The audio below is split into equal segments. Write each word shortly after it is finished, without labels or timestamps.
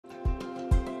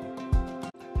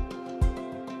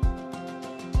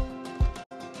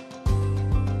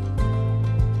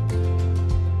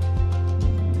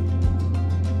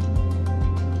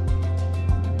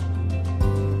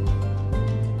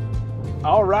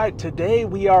All right, today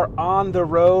we are on the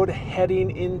road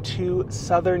heading into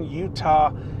southern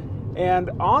Utah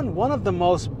and on one of the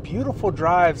most beautiful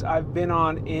drives I've been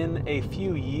on in a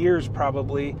few years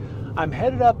probably. I'm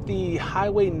headed up the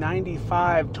Highway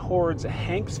 95 towards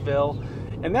Hanksville,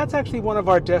 and that's actually one of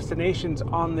our destinations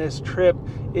on this trip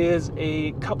is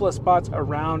a couple of spots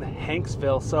around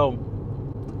Hanksville. So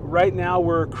right now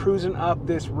we're cruising up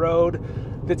this road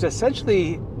that's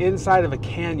essentially inside of a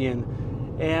canyon.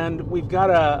 And we've got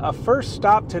a first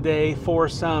stop today for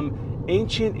some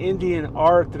ancient Indian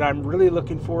art that I'm really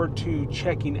looking forward to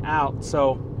checking out.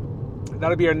 So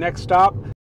that'll be our next stop.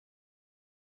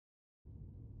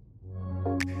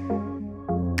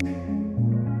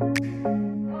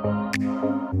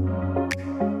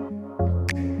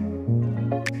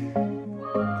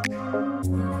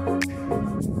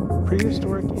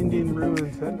 Prehistoric Indian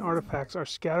ruins and artifacts are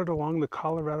scattered along the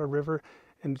Colorado River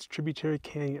and its tributary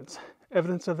canyons.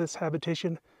 Evidence of this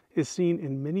habitation is seen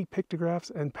in many pictographs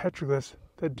and petroglyphs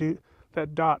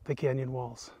that dot the canyon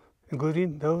walls,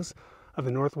 including those of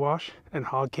the North Wash and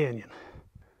Hog Canyon.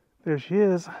 There she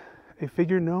is, a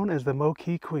figure known as the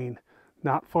Moqui Queen,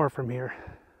 not far from here.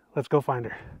 Let's go find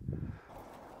her.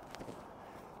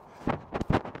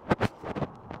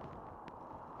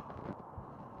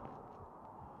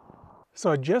 So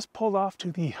I just pulled off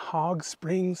to the Hog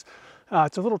Springs.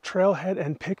 It's a little trailhead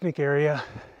and picnic area,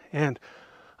 and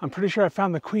I'm pretty sure I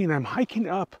found the Queen. I'm hiking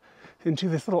up into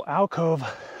this little alcove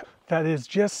that is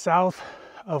just south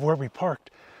of where we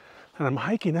parked, and I'm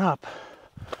hiking up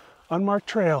unmarked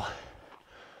trail.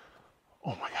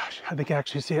 Oh my gosh, I think I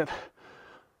actually see it.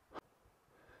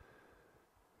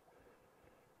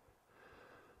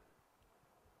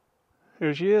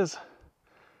 Here she is.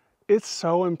 It's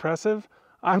so impressive.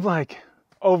 I'm like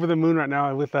over the moon right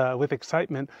now with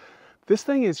excitement. This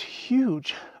thing is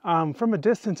huge. From a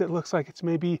distance, it looks like it's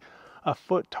maybe a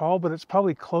foot tall, but it's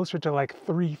probably closer to like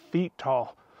 3 feet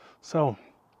tall. So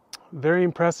very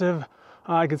impressive.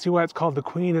 I can see why it's called the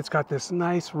Queen. It's got this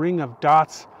nice ring of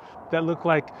dots that look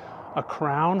like a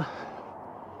crown.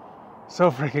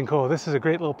 So freaking cool. This is a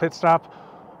great little pit stop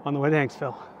on the way to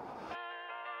Hanksville.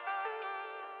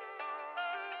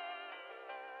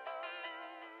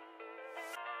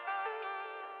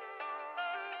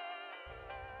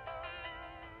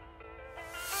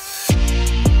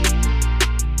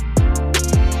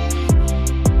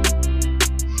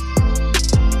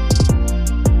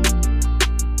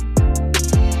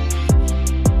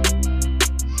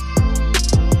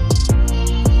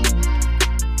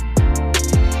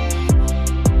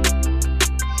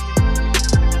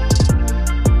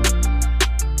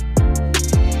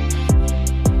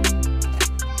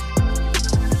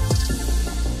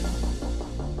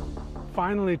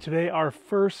 Finally today, our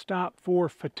first stop for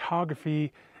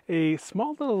photography, a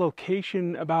small little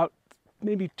location about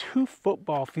maybe 2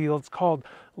 football fields called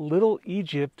Little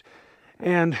Egypt.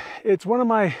 And it's one of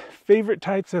my favorite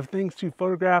types of things to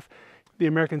photograph the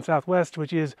American Southwest,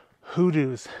 which is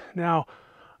hoodoos. Now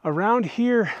around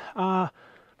here,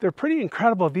 they're pretty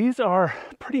incredible. These are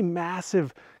pretty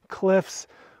massive cliffs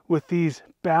with these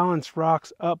balanced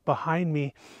rocks up behind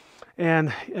me,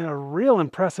 and a real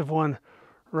impressive one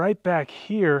right back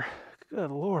here. Good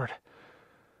Lord.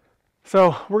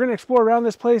 So we're going to explore around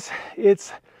this place.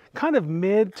 It's kind of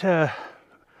mid to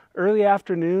early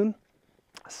afternoon.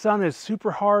 Sun is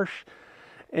super harsh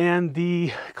and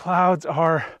the clouds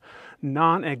are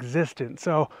non-existent.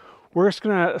 So we're just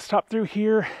going to stop through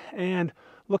here and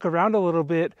look around a little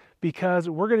bit because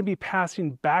we're going to be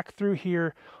passing back through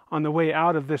here on the way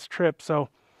out of this trip. So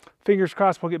fingers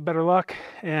crossed we'll get better luck.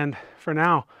 And for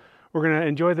now, we're going to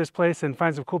enjoy this place and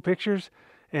find some cool pictures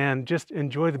and just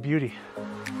enjoy the beauty.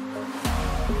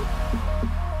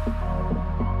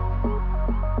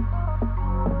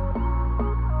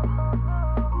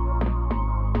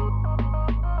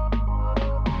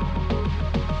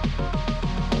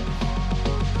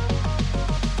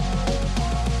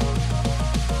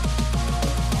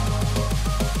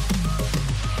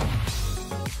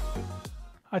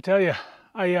 I tell you,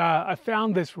 I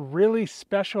found this really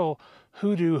special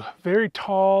hoodoo, very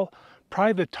tall,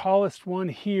 probably the tallest one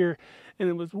here, and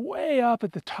it was way up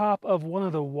at the top of one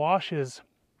of the washes,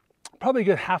 probably a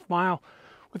good half mile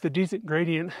with a decent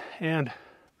gradient, and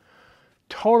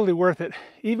totally worth it.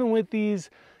 Even with these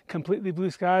completely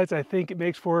blue skies, I think it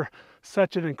makes for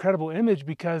such an incredible image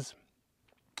because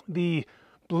the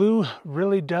blue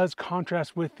really does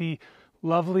contrast with the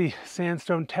lovely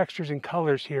sandstone textures and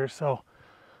colors here. So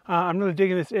I'm really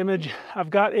digging this image. I've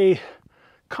got a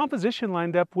composition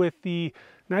lined up with the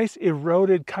nice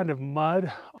eroded kind of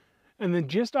mud And then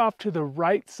just off to the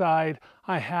right side,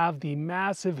 I have the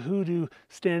massive Hoodoo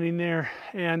standing there.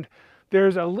 And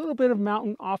there's a little bit of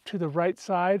mountain off to the right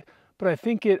side, but I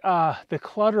think the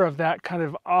clutter of that kind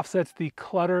of offsets the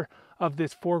clutter of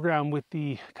this foreground with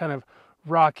the kind of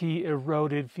rocky,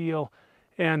 eroded feel.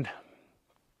 And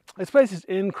this place is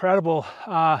incredible.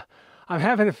 I'm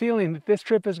having a feeling that this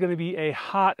trip is going to be a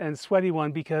hot and sweaty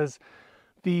one because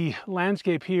the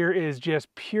landscape here is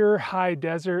just pure high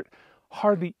desert,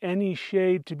 hardly any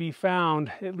shade to be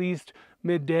found, at least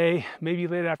midday, maybe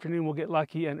late afternoon we'll get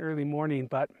lucky, and early morning,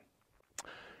 but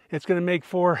it's going to make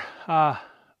for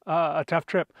a tough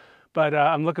trip. But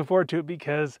I'm looking forward to it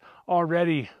because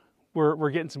already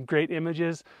we're getting some great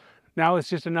images. Now it's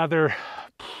just another,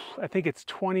 I think it's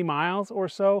 20 miles or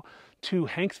so to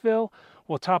Hanksville.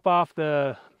 We'll top off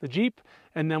the Jeep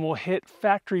and then we'll hit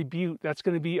Factory Butte. That's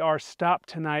going to be our stop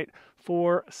tonight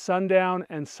for sundown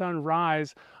and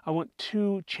sunrise. I want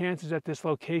 2 chances at this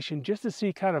location just to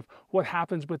see kind of what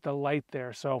happens with the light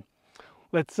there. So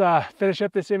let's finish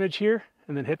up this image here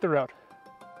and then hit the road.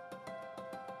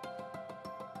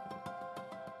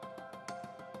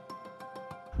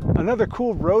 Another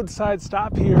cool roadside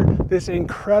stop here. This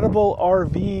incredible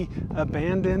RV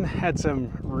abandoned, had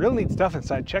some real neat stuff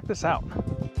inside. Check this out.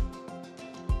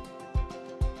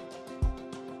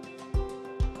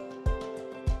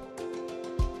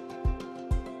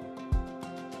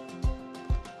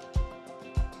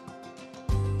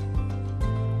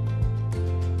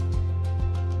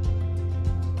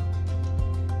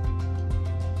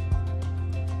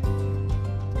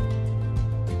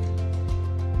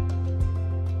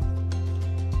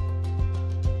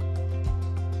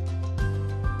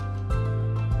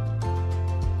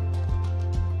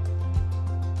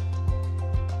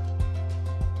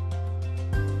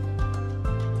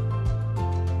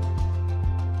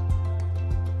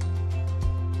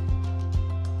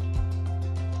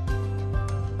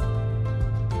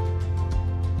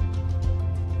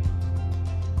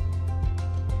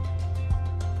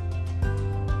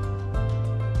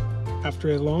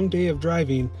 After a long day of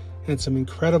driving and some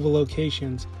incredible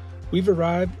locations, we've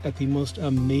arrived at the most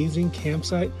amazing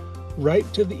campsite right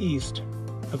to the east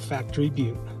of Factory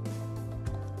Butte.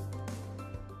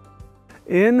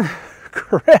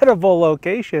 Incredible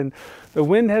location. The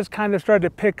wind has kind of started to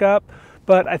pick up,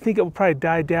 but I think it will probably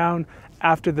die down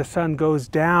after the sun goes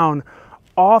down.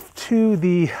 Off to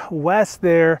the west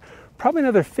there, probably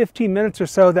another 15 minutes or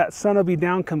so, that sun will be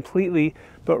down completely.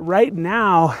 But right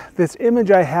now, this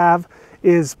image I have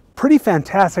is pretty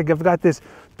fantastic. I've got this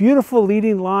beautiful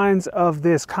leading lines of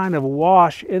this kind of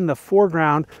wash in the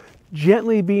foreground,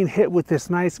 gently being hit with this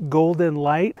nice golden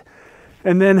light.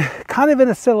 And then kind of in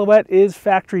a silhouette is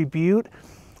Factory Butte.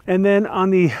 And then on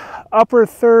the upper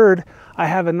third, I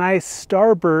have a nice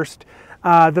starburst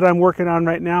that I'm working on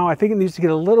right now. I think it needs to get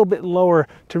a little bit lower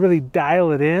to really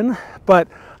dial it in, but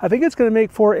I think it's going to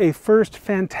make for a first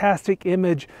fantastic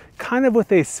image, kind of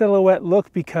with a silhouette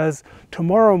look, because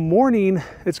tomorrow morning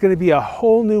it's going to be a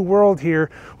whole new world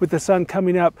here with the sun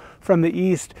coming up from the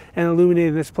east and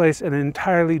illuminating this place in an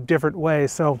entirely different way.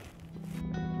 So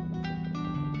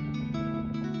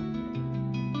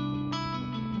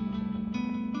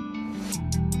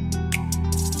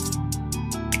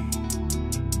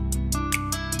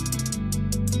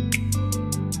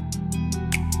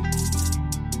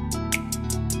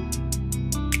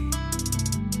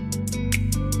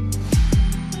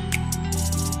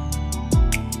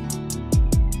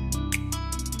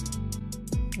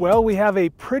well, we have a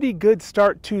pretty good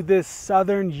start to this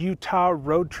southern Utah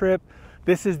road trip.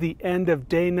 This is the end of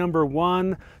day number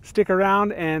 1. Stick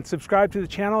around and subscribe to the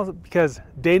channel because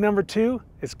day number 2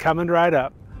 is coming right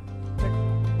up.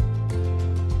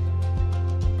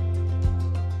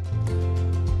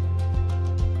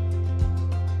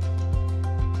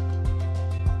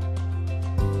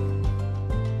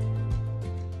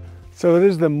 So it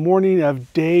is the morning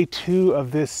of day 2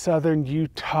 of this southern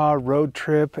Utah road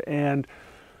trip, and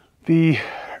the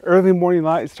early morning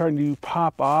light is starting to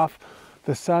pop off.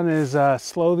 The sun is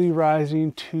slowly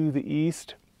rising to the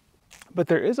east, but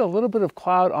there is a little bit of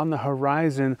cloud on the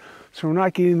horizon, so we're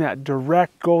not getting that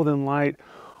direct golden light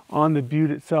on the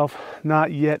butte itself,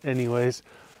 not yet anyways.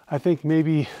 I think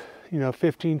maybe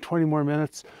 15-20 more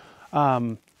minutes,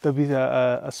 there'll be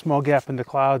a small gap in the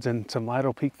clouds and some light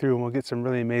will peek through and we'll get some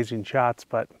really amazing shots.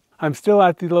 But I'm still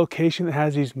at the location that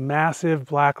has these massive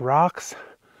black rocks,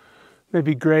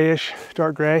 maybe grayish,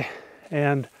 dark gray.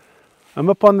 And I'm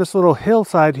up on this little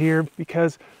hillside here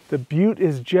because the butte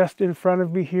is just in front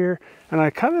of me here. And I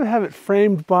kind of have it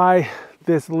framed by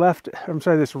this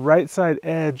this right side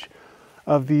edge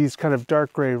of these kind of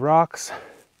dark gray rocks.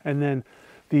 And then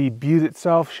The butte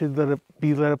itself should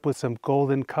be lit up with some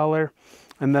golden color,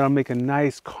 and that'll make a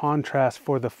nice contrast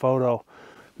for the photo.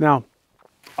 Now,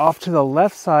 off to the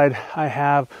left side, I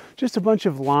have just a bunch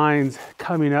of lines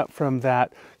coming up from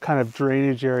that kind of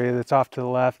drainage area that's off to the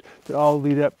left that all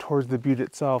lead up towards the butte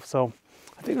itself. So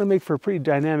I think it'll make for a pretty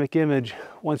dynamic image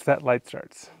once that light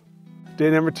starts. Day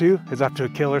number 2 is off to a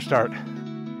killer start.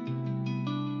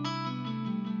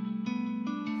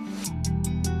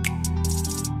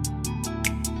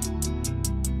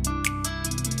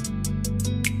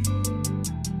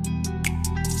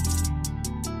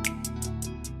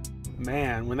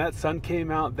 Man, when that sun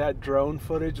came out, that drone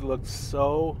footage looked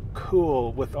so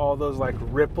cool with all those like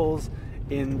ripples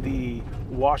in the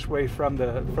washway from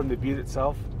the butte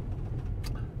itself.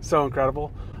 So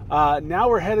incredible. Now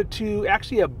we're headed to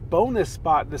actually a bonus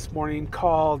spot this morning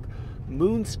called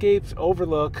Moonscapes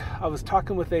Overlook. I was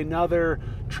talking with another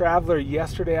traveler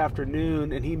yesterday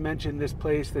afternoon, and he mentioned this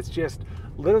place that's just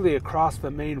literally across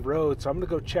the main road. So I'm gonna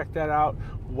go check that out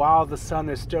while the sun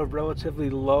is still relatively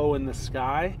low in the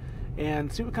sky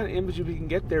and see what kind of images we can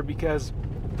get there, because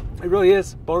it really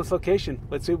is a bonus location.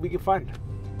 Let's see what we can find.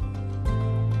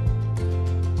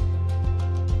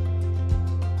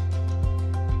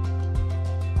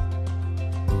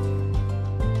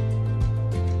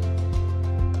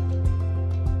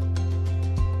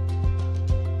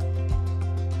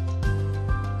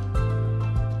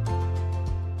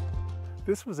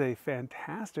 This was a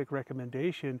fantastic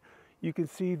recommendation. You can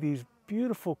see these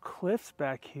beautiful cliffs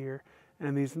back here,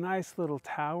 and these nice little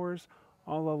towers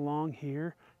all along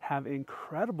here have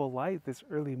incredible light this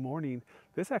early morning.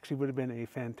 This actually would have been a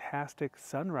fantastic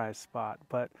sunrise spot,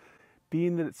 but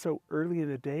being that it's so early in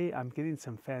the day, I'm getting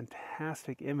some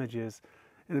fantastic images.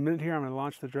 In a minute here, I'm gonna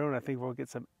launch the drone. I think we'll get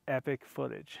some epic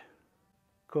footage.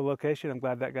 Cool location. I'm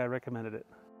glad that guy recommended it.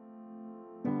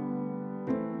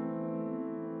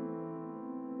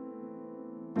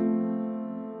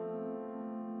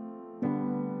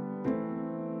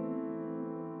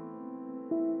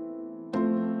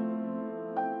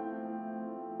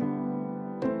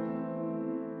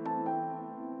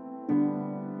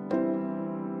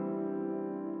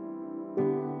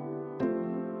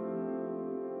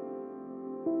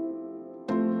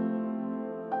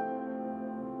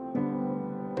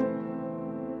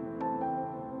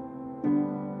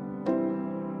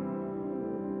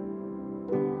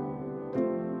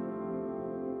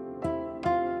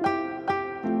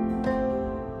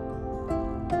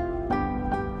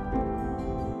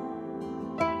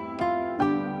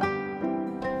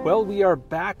 Well, we are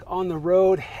back on the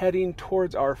road heading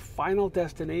towards our final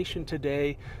destination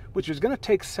today, which is going to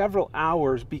take several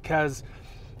hours because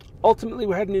ultimately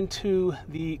we're heading into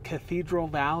the Cathedral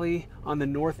Valley on the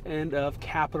north end of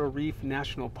Capitol Reef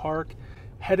National Park,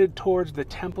 headed towards the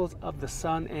Temples of the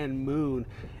Sun and Moon.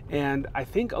 And I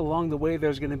think along the way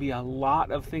there's going to be a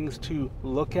lot of things to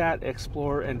look at,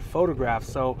 explore, and photograph.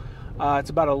 So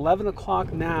it's about 11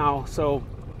 o'clock now, so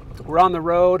we're on the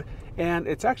road. And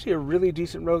it's actually a really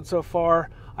decent road so far.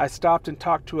 I stopped and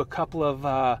talked to a couple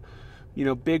of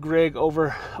big rig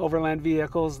overland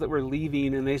vehicles that were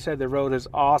leaving, and they said the road is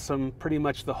awesome, pretty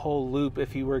much the whole loop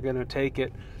if you were going to take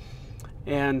it.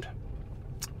 And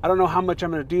I don't know how much I'm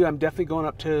going to do. I'm definitely going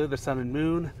up to the Sun and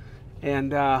Moon,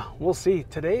 and we'll see.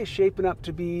 Today is shaping up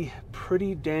to be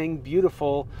pretty dang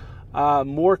beautiful.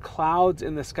 More clouds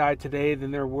in the sky today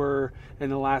than there were in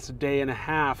the last day and a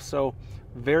half, so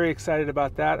very excited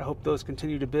about that. I hope those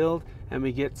continue to build and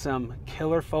we get some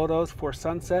killer photos for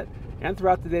sunset and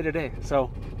throughout the day today. So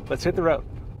let's hit the road.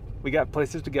 We got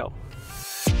places to go.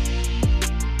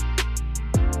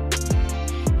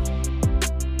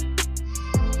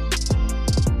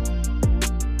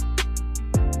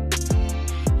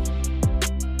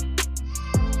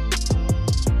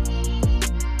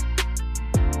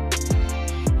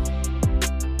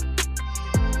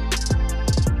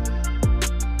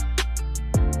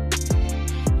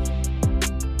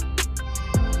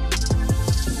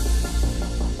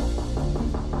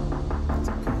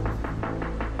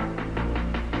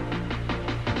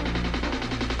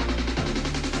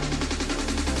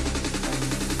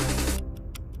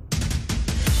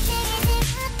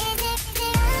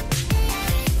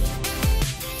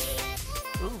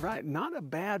 Not a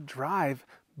bad drive,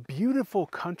 beautiful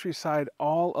countryside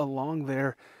all along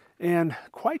there, and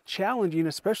quite challenging,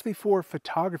 especially for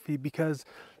photography, because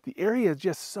the area is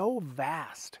just so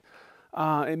vast.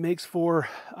 It makes for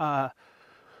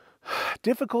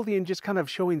difficulty in just kind of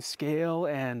showing scale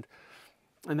and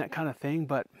that kind of thing,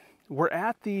 but we're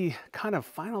at the kind of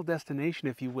final destination,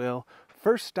 if you will.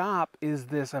 First stop is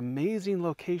this amazing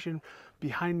location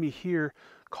behind me here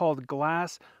called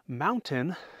Glass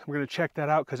Mountain. We're going to check that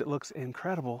out because it looks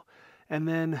incredible. And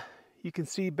then you can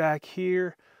see back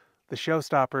here the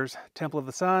showstoppers, Temple of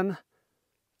the Sun,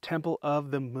 Temple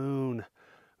of the Moon.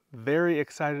 Very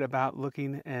excited about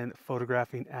looking and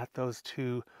photographing at those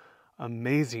two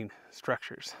amazing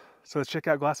structures. So let's check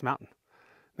out Glass Mountain,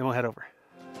 then we'll head over.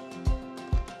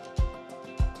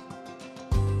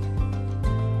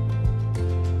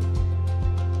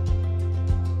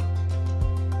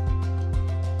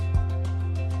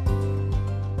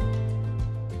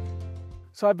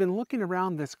 So I've been looking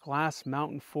around this Glass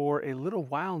Mountain for a little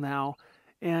while now,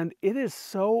 and it is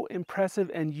so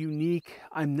impressive and unique.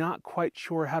 I'm not quite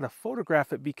sure how to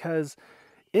photograph it because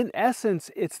in essence,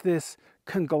 it's this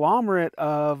conglomerate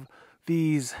of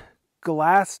these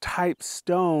glass type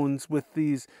stones with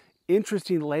these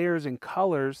interesting layers and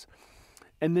colors.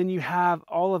 And then you have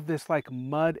all of this like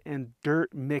mud and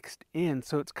dirt mixed in.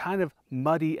 So it's kind of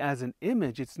muddy as an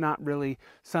image. It's not really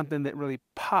something that really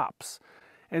pops.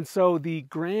 And so the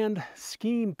grand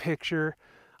scheme picture,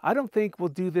 I don't think will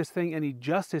do this thing any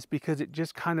justice because it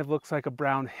just kind of looks like a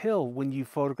brown hill when you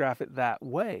photograph it that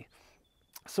way.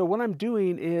 So what I'm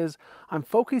doing is I'm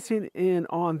focusing in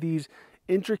on these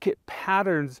intricate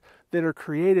patterns that are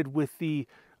created with the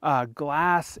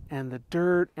glass and the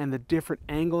dirt and the different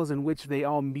angles in which they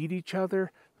all meet each other.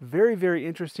 Very, very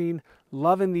interesting.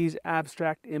 Loving these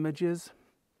abstract images.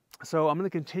 So I'm going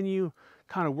to continue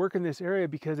kind of work in this area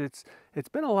because it's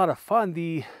been a lot of fun.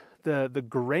 The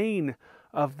grain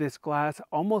of this glass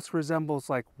almost resembles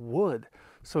like wood,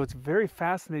 so it's very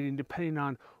fascinating depending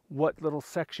on what little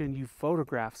section you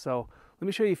photograph. So let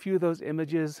me show you a few of those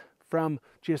images from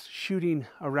just shooting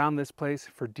around this place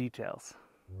for details.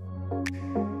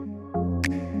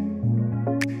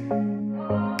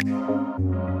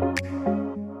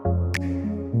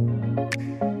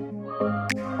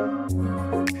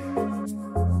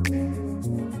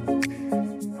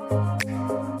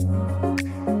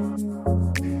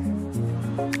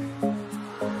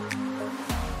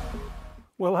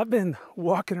 Well, I've been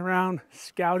walking around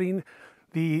scouting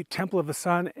the Temple of the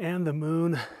Sun and the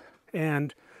Moon,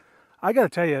 and I gotta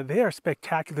tell you, they are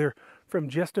spectacular from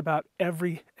just about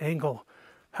every angle.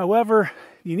 However,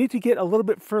 you need to get a little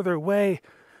bit further away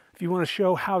if you want to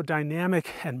show how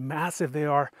dynamic and massive they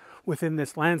are within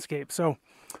this landscape. So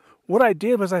what I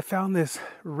did was I found this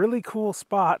really cool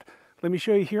spot. Let me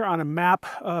show you here on a map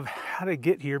of how to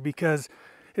get here because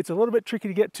it's a little bit tricky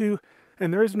to get to.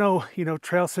 And there is no,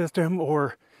 trail system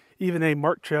or even a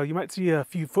marked trail. You might see a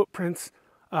few footprints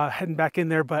heading back in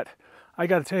there, but I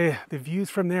got to tell you, the views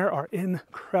from there are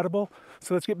incredible.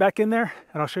 So let's get back in there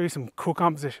and I'll show you some cool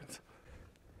compositions.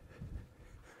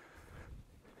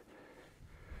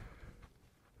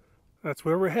 That's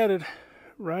where we're headed,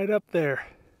 right up there.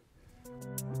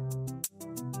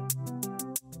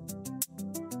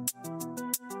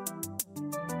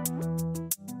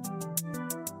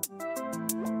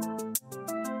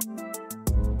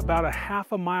 About a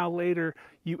half a mile later,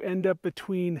 you end up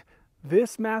between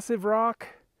this massive rock,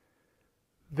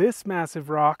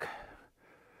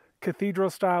 cathedral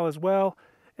style as well,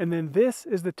 and then this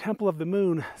is the Temple of the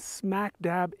Moon, smack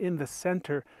dab in the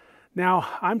center. Now,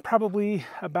 I'm probably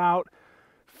about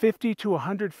 50 to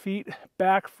 100 feet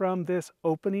back from this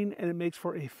opening, and it makes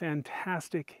for a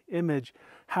fantastic image.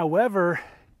 However,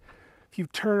 if you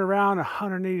turn around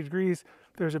 180 degrees,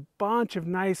 there's a bunch of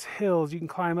nice hills you can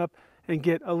climb up and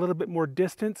get a little bit more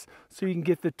distance so you can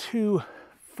get the two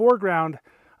foreground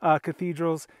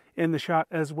cathedrals in the shot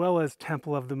as well as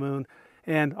Temple of the Moon.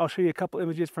 And I'll show you a couple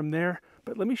images from there,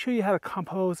 but let me show you how to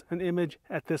compose an image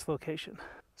at this location.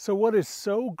 So what is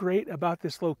so great about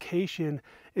this location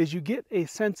is you get a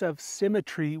sense of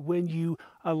symmetry when you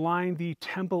align the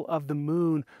Temple of the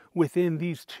Moon within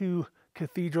these two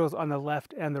cathedrals on the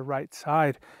left and the right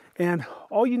side. And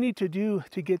all you need to do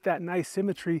to get that nice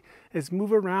symmetry is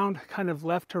move around kind of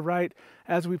left to right,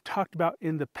 as we've talked about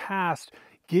in the past,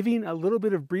 giving a little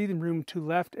bit of breathing room to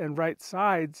left and right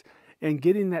sides and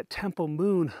getting that Temple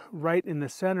Moon right in the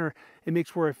center. It makes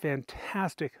for a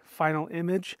fantastic final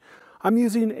image. I'm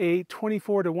using a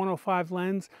 24 to 105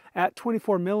 lens at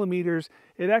 24 millimeters.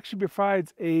 It actually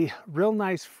provides a real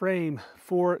nice frame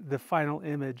for the final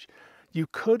image. You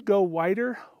could go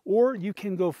wider or you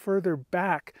can go further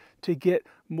back to get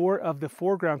more of the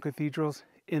foreground cathedrals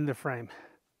in the frame.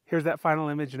 Here's that final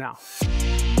image now.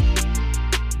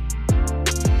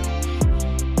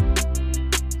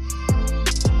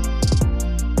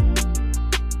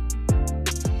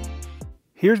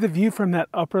 Here's the view from that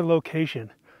upper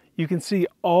location. You can see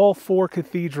all four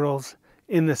cathedrals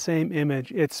in the same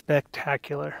image. It's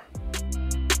spectacular.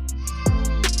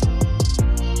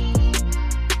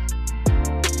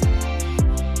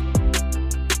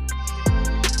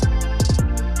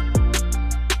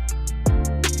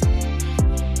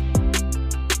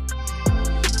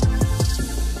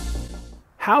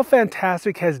 How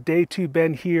fantastic has day 2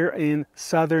 been here in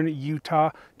southern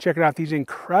Utah? Check out these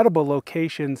incredible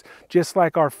locations, just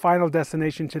like our final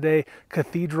destination today,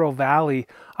 Cathedral Valley.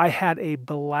 I had a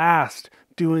blast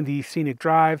doing the scenic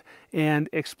drive and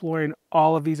exploring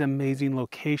all of these amazing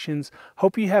locations.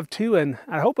 Hope you have too, and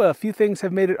I hope a few things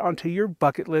have made it onto your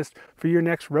bucket list for your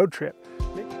next road trip.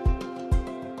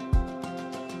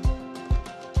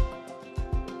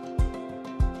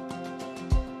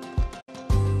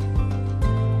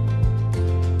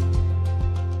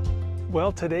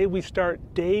 Well, today we start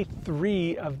day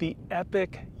 3 of the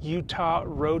epic Utah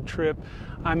road trip.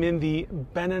 I'm in the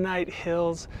Bennonite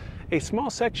Hills, a small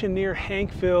section near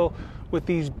Hankville with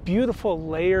these beautiful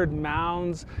layered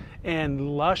mounds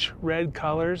and lush red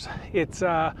colors. It's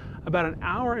about an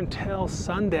hour until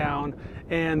sundown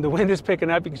and the wind is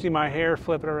picking up. You can see my hair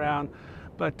flipping around.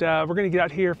 But we're gonna get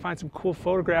out here, find some cool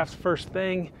photographs first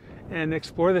thing and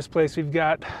explore this place. We've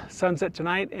got sunset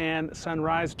tonight and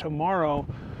sunrise tomorrow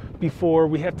before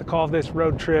we have to call this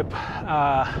road trip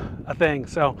a thing.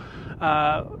 So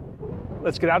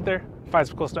let's get out there, find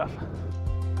some cool stuff.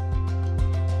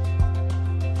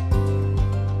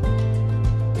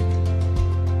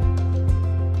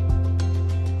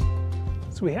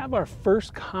 So we have our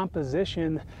first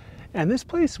composition, and this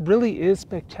place really is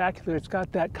spectacular. It's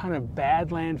got that kind of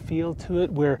badland feel to it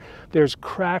where there's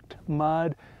cracked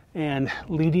mud and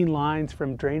leading lines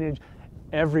from drainage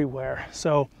everywhere.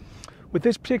 So with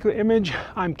this particular image,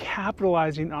 I'm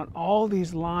capitalizing on all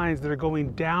these lines that are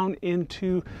going down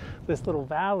into this little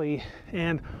valley.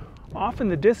 And off in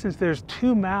the distance, there's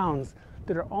 2 mounds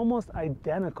that are almost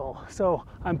identical. So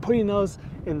I'm putting those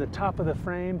in the top of the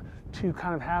frame to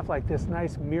kind of have like this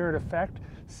nice mirrored effect.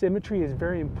 Symmetry is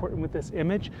very important with this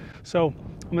image. So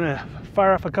I'm gonna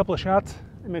fire off a couple of shots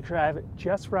and make sure I have it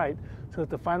just right so that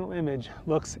the final image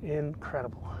looks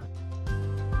incredible.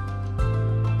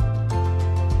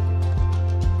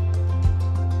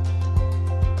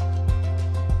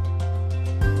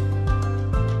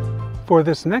 For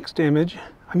this next image,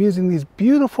 I'm using these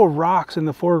beautiful rocks in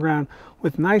the foreground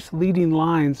with nice leading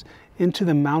lines into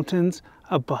the mountains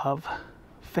above.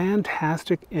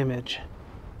 Fantastic image.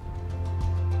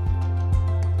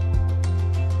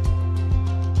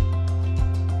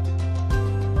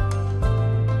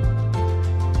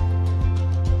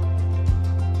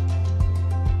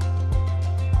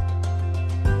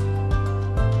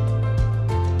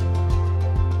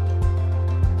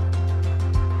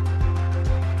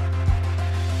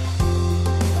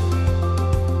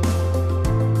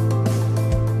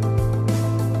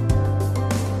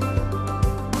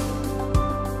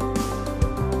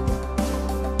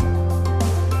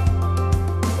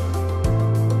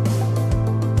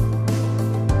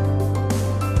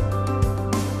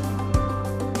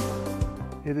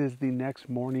 It is the next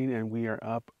morning and we are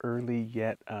up early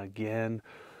yet again.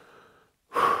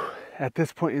 At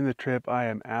this point in the trip, I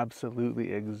am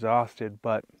absolutely exhausted,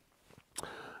 but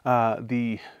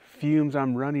the fumes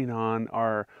I'm running on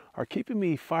are keeping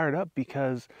me fired up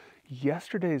because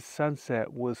yesterday's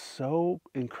sunset was so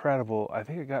incredible. I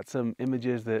think I got some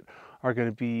images that are going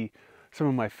to be some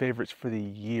of my favorites for the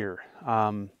year.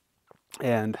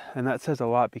 And that says a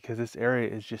lot because this area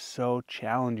is just so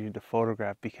challenging to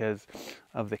photograph because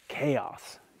of the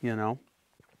chaos, you know.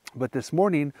 But this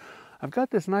morning, I've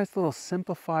got this nice little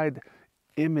simplified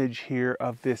image here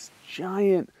of this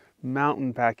giant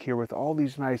mountain back here with all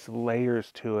these nice layers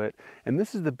to it. And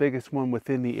this is the biggest one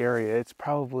within the area. It's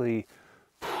probably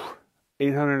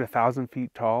 800 to 1,000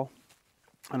 feet tall.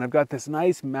 And I've got this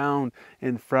nice mound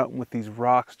in front with these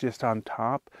rocks just on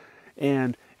top.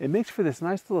 And it makes for this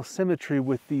nice little symmetry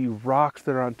with the rocks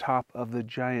that are on top of the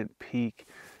giant peak.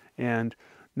 And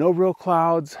no real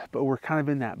clouds, but we're kind of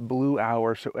in that blue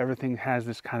hour, so everything has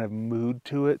this kind of mood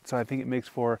to it. So I think it makes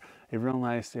for a real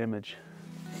nice image.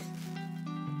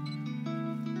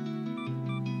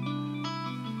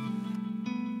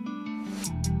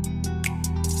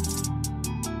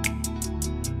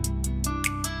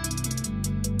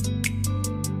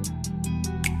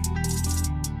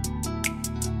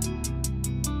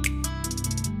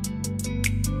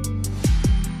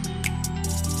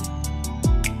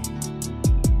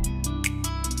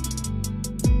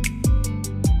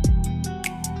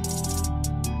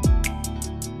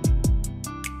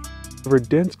 There were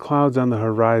dense clouds on the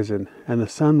horizon and the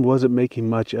sun wasn't making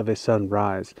much of a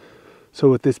sunrise. So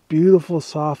with this beautiful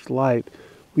soft light,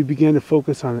 we began to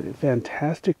focus on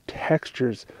fantastic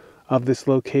textures of this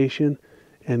location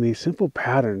and these simple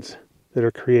patterns that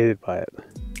are created by it.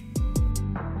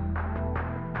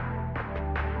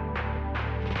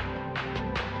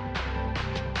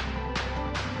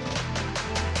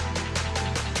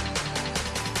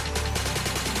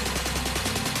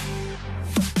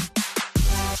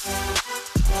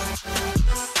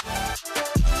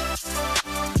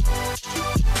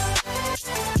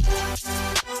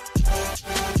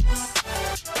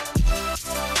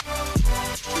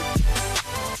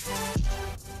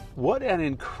 What an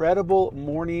incredible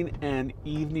morning and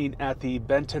evening at the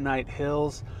Bentonite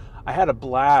Hills. I had a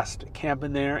blast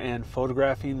camping there and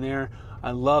photographing there. I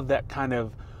love that kind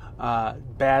of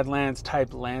Badlands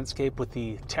type landscape with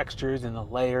the textures and the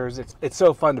layers. It's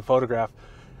so fun to photograph.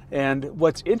 And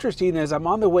what's interesting is I'm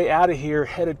on the way out of here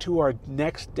headed to our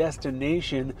next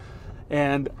destination,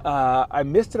 and I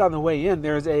missed it on the way in.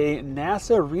 There's a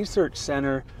NASA research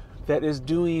center that is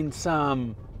doing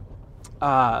some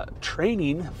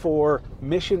training for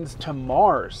missions to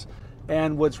Mars.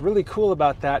 And what's really cool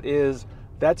about that is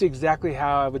that's exactly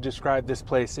how I would describe this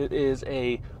place. It is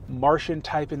a Martian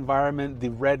type environment. The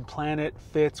red planet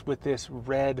fits with this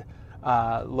red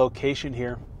location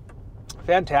here.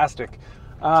 Fantastic.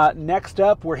 Next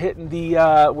up, we're hitting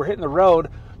the road,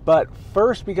 but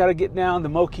first we got to get down the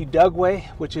Moki Dugway,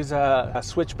 which is a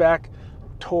switchback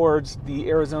towards the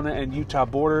Arizona and Utah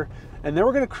border. And then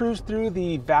we're going to cruise through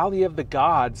the Valley of the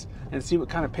Gods and see what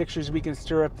kind of pictures we can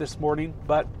stir up this morning.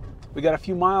 But we got a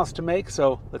few miles to make,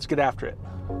 so let's get after it.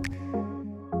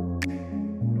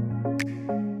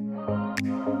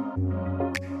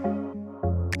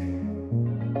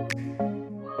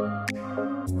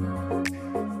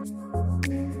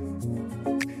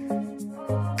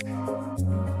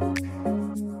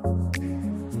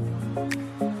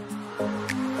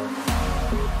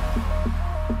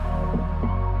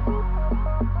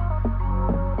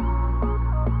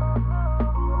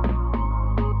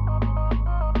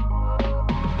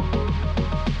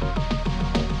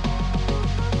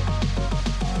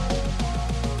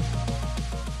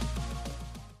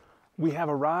 We have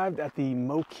arrived at the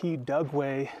Moki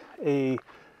Dugway, a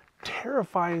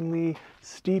terrifyingly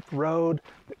steep road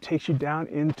that takes you down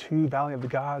into Valley of the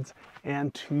Gods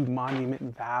and to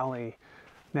Monument Valley.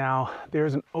 Now,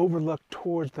 there's an overlook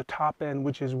towards the top end,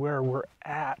 which is where we're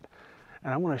at.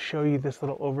 And I want to show you this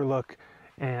little overlook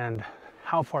and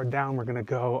how far down we're going to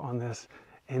go on this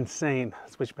insane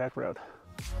switchback road.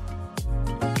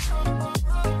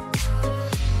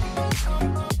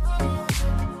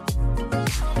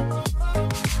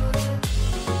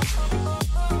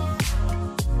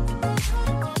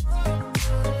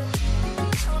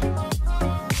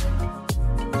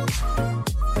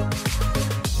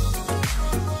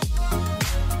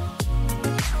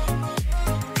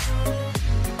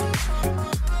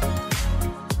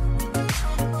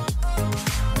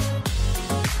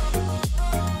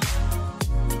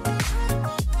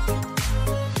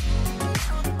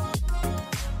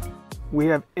 We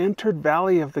have entered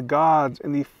Valley of the Gods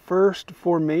in the first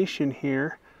formation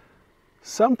here.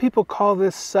 Some people call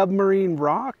this submarine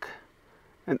rock,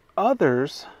 and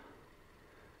others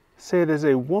say it is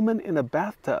a woman in a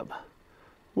bathtub.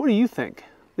 What do you think?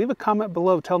 Leave a comment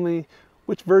below. Tell me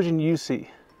which version you see.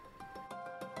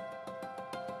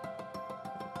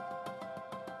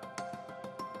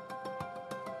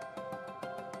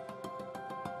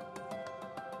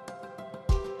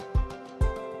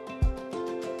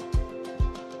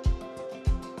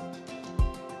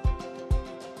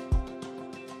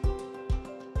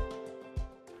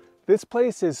 This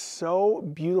place is so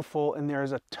beautiful and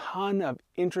there's a ton of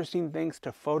interesting things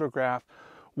to photograph.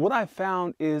 What I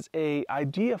found is an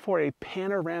idea for a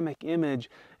panoramic image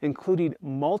including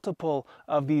multiple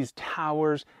of these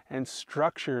towers and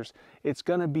structures. It's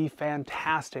going to be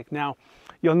fantastic. Now,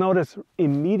 you'll notice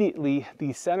immediately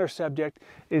the center subject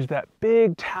is that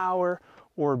big tower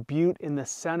or butte in the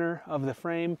center of the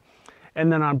frame.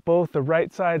 And then on both the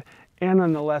right side and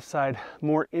on the left side,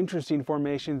 more interesting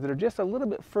formations that are just a little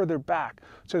bit further back,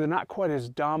 so they're not quite as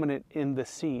dominant in the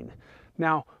scene.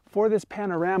 Now, for this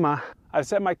panorama, I've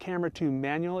set my camera to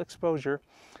manual exposure,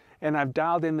 and I've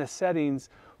dialed in the settings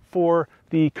for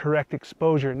the correct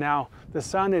exposure. Now, the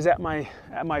sun is at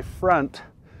my front,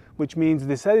 which means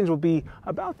the settings will be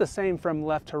about the same from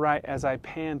left to right as I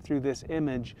pan through this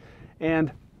image.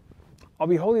 And I'll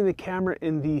be holding the camera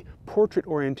in the portrait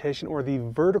orientation or the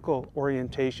vertical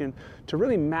orientation to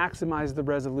really maximize the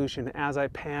resolution as I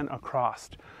pan across.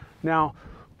 Now,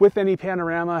 with any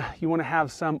panorama, you want to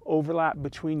have some overlap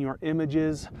between your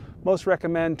images. Most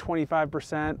recommend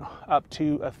 25% up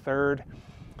to a third.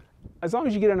 As long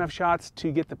as you get enough shots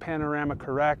to get the panorama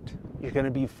correct, you're going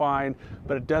to be fine,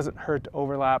 but it doesn't hurt to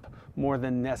overlap more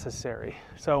than necessary.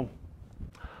 So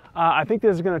I think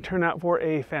this is going to turn out for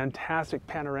a fantastic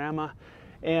panorama.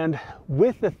 And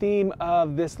with the theme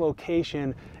of this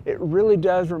location, it really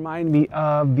does remind me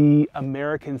of the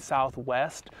American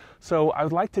Southwest. So I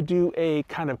would like to do a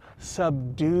kind of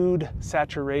subdued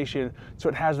saturation so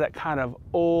it has that kind of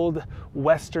old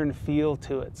Western feel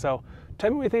to it. So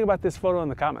tell me what you think about this photo in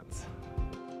the comments.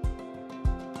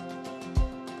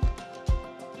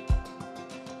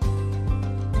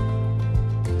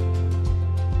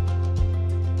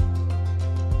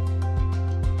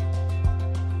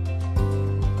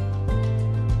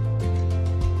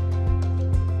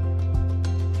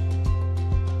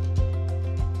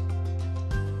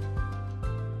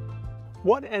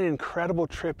 What an incredible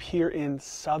trip here in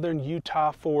southern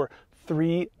Utah for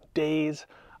 3 days.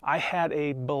 I had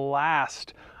a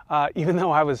blast. Even though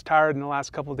I was tired in the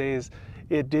last couple days,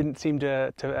 it didn't seem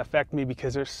to affect me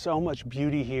because there's so much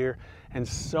beauty here and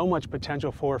so much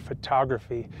potential for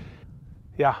photography.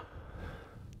 Yeah.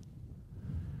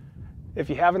 If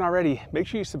you haven't already, make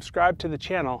sure you subscribe to the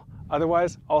channel.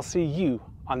 Otherwise, I'll see you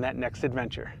on that next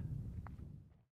adventure.